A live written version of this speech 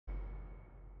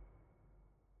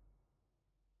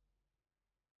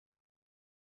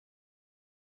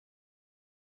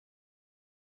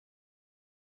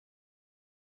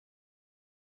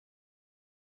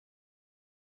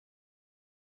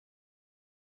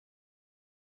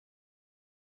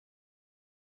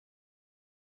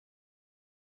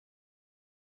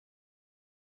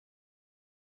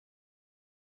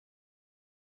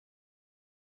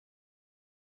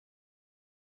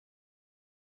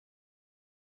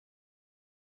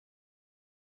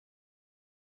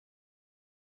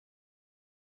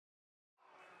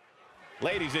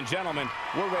Ladies and gentlemen,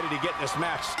 we're ready to get this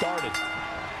match started.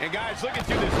 And guys, looking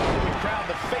through this ugly crowd,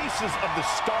 the faces of the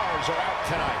stars are out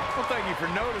tonight. Well, thank you for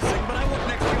noticing, but I work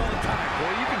next to you all the time. Boy,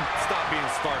 you can stop being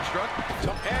starstruck.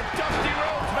 And Dusty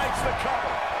Rhodes makes the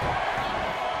cover.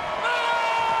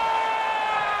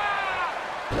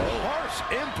 Harsh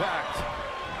impact.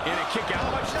 And a kick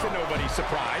out, much to nobody's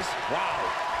surprise.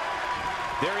 Wow.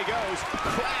 There he goes,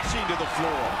 crashing to the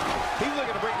floor. He's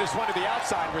looking to bring this one to the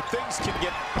outside where things can get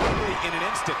ugly in an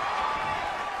instant.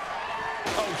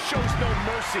 Oh, shows no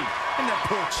mercy. And that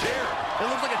poor chair. It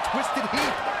looks like a twisted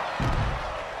heap.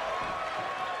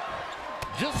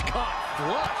 Just caught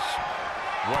flush.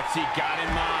 What's he got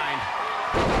in mind?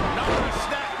 Another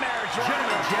snap marriage.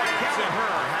 Gentlemen, Jack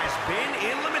Gallagher has been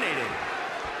eliminated.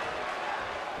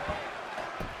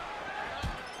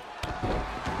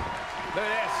 Look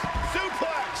at this.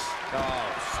 Suplex. Oh,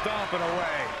 stomping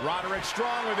away. Roderick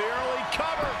Strong with the early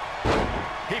cover.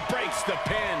 He breaks the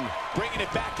pin, bringing it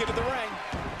back into the ring.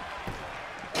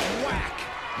 Whack.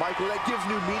 Michael, that gives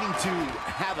new meaning to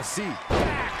have a seat.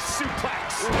 Back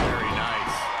suplex. Very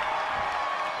nice.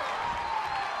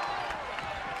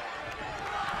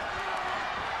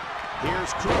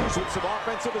 Here's Cruz with some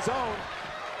offense of his own.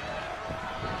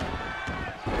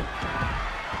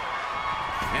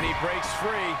 And he breaks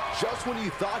free. Just when you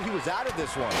thought he was out of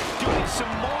this one. Doing some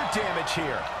more damage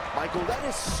here. Michael, that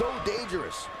is so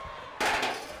dangerous.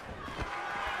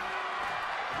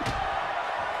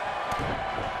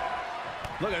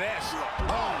 Look at this.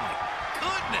 Oh, my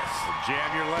goodness.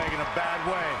 Jam your leg in a bad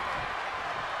way.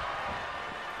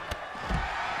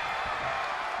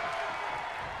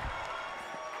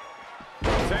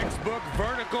 Textbook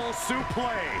vertical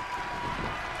suplex.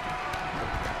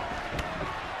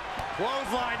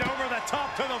 Clothesline over the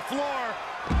top to the floor.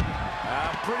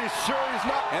 I'm pretty sure he's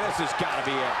not. And this has got to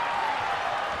be it.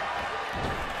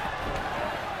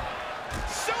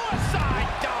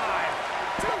 Suicide dive.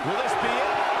 Will this be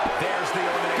it? There's the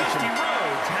elimination. Dusty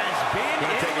Rhodes has been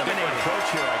Gonna take a different eliminated. approach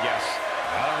here, I guess.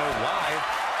 I don't know why.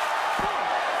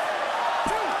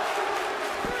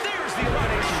 There's the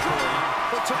elimination for him.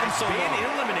 What took him Has so been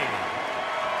long? eliminated.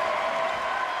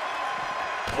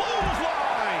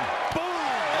 Clothesline. Boom.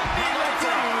 Apollo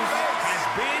Crews has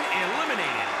been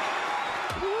eliminated.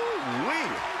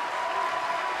 Woo-wee.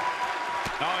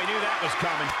 Oh, he knew that was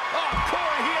coming. Oh,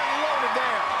 Corey, he unloaded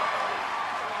there.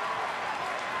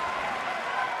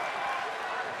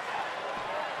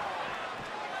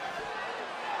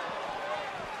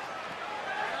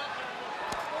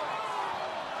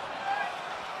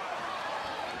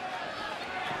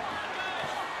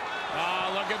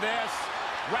 Oh, look at this.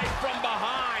 Right from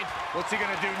behind. What's he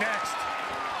gonna do next?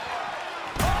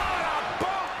 Oh, and a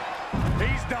boot.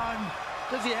 He's done.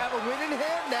 Does he have a win in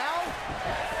hand now?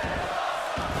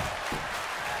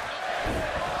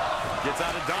 Gets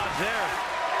out of dodge there.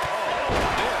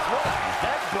 What a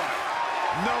headbutt.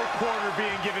 No quarter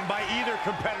being given by either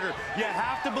competitor. You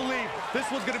have to believe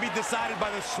this was going to be decided by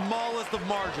the smallest of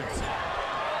margins.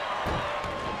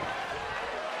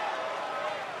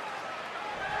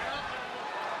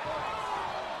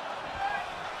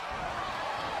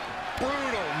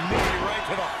 Brutal knee right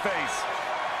to the face.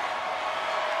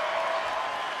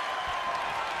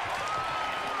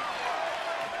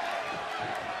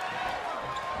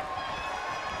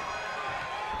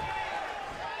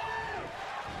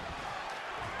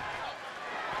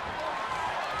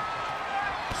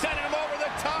 Sending him over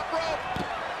the top rope.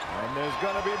 And there's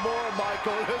going to be more,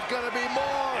 Michael. There's going to be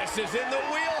more. This is in the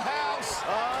wheelhouse.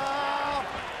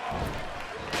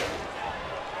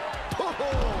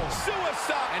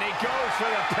 Suicide. And he goes for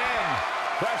the pin.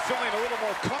 Perhaps feeling a little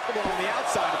more comfortable on the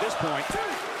outside at this point.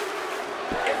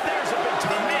 If there's a big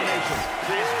time elimination.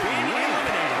 Has been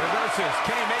eliminated. Reverses.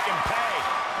 Can he make him pay?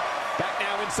 Back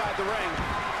now inside the ring.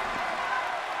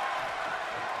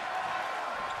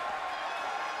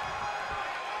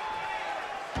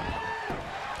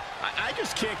 I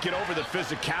just can't get over the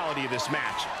physicality of this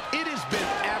match. It has been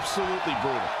absolutely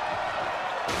brutal.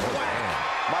 Whack.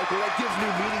 Michael, that gives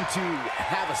new meaning to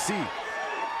have a seat.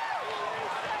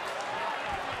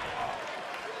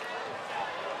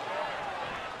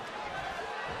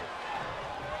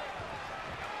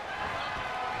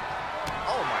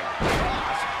 Oh my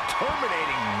gosh.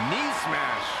 Terminating knee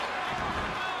smash.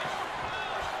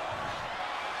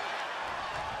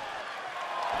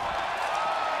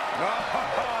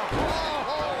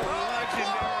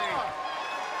 Legendary.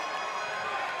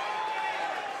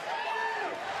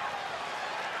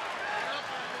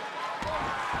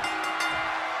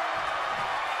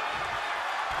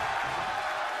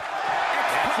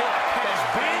 Has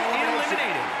been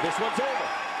eliminated. This one's over.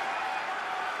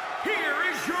 Here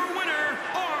is your winner,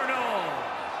 Arnold.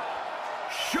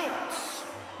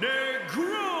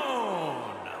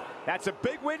 That's a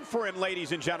big win for him,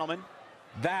 ladies and gentlemen.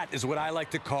 That is what I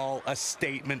like to call a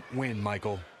statement win,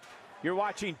 Michael. You're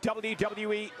watching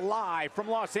WWE live from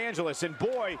Los Angeles, and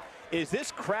boy, is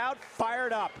this crowd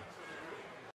fired up.